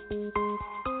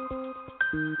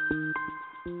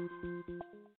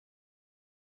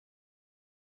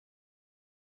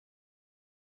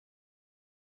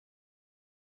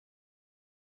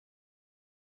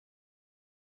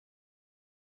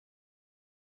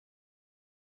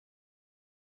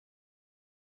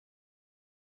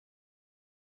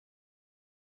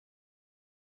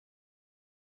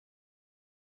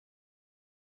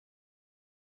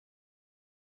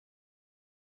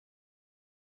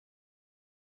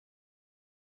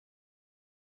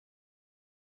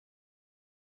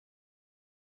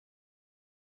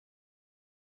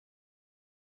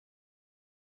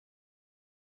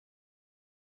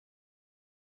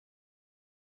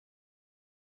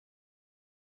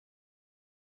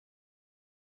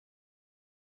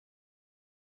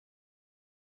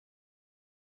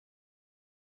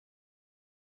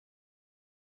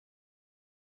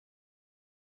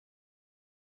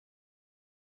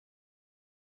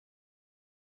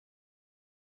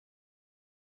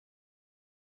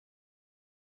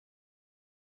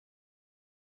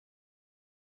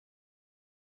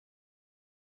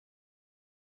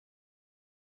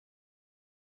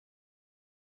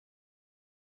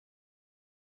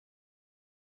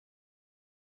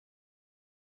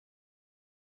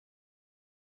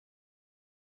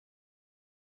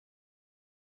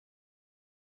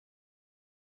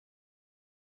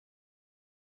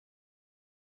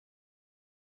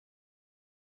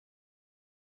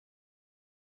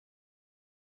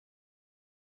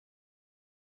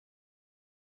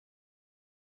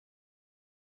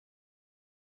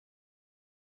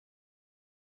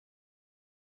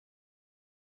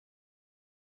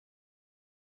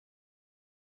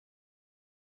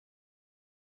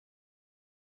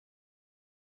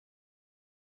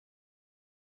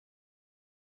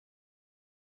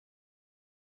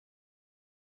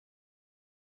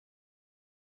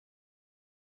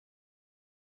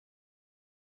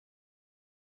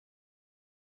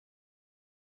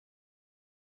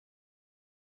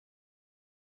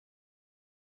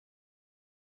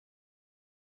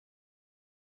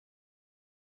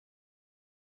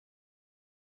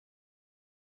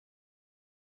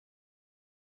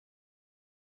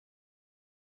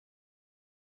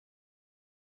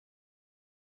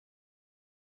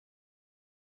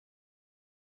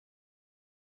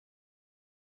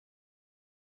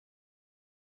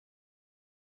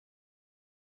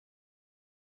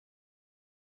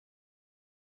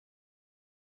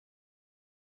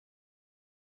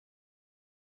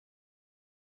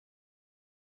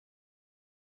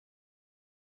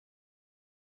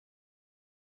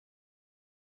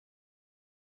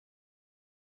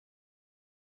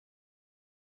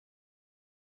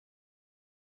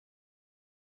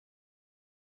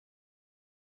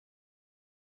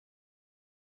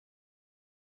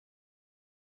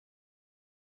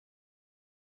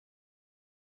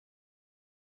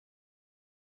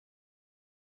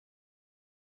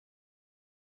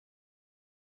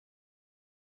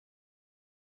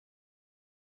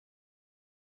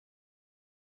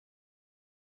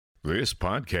 This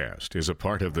podcast is a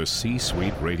part of the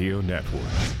C-Suite Radio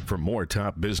Network. For more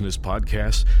top business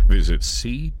podcasts, visit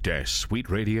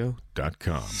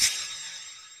c-suiteradio.com.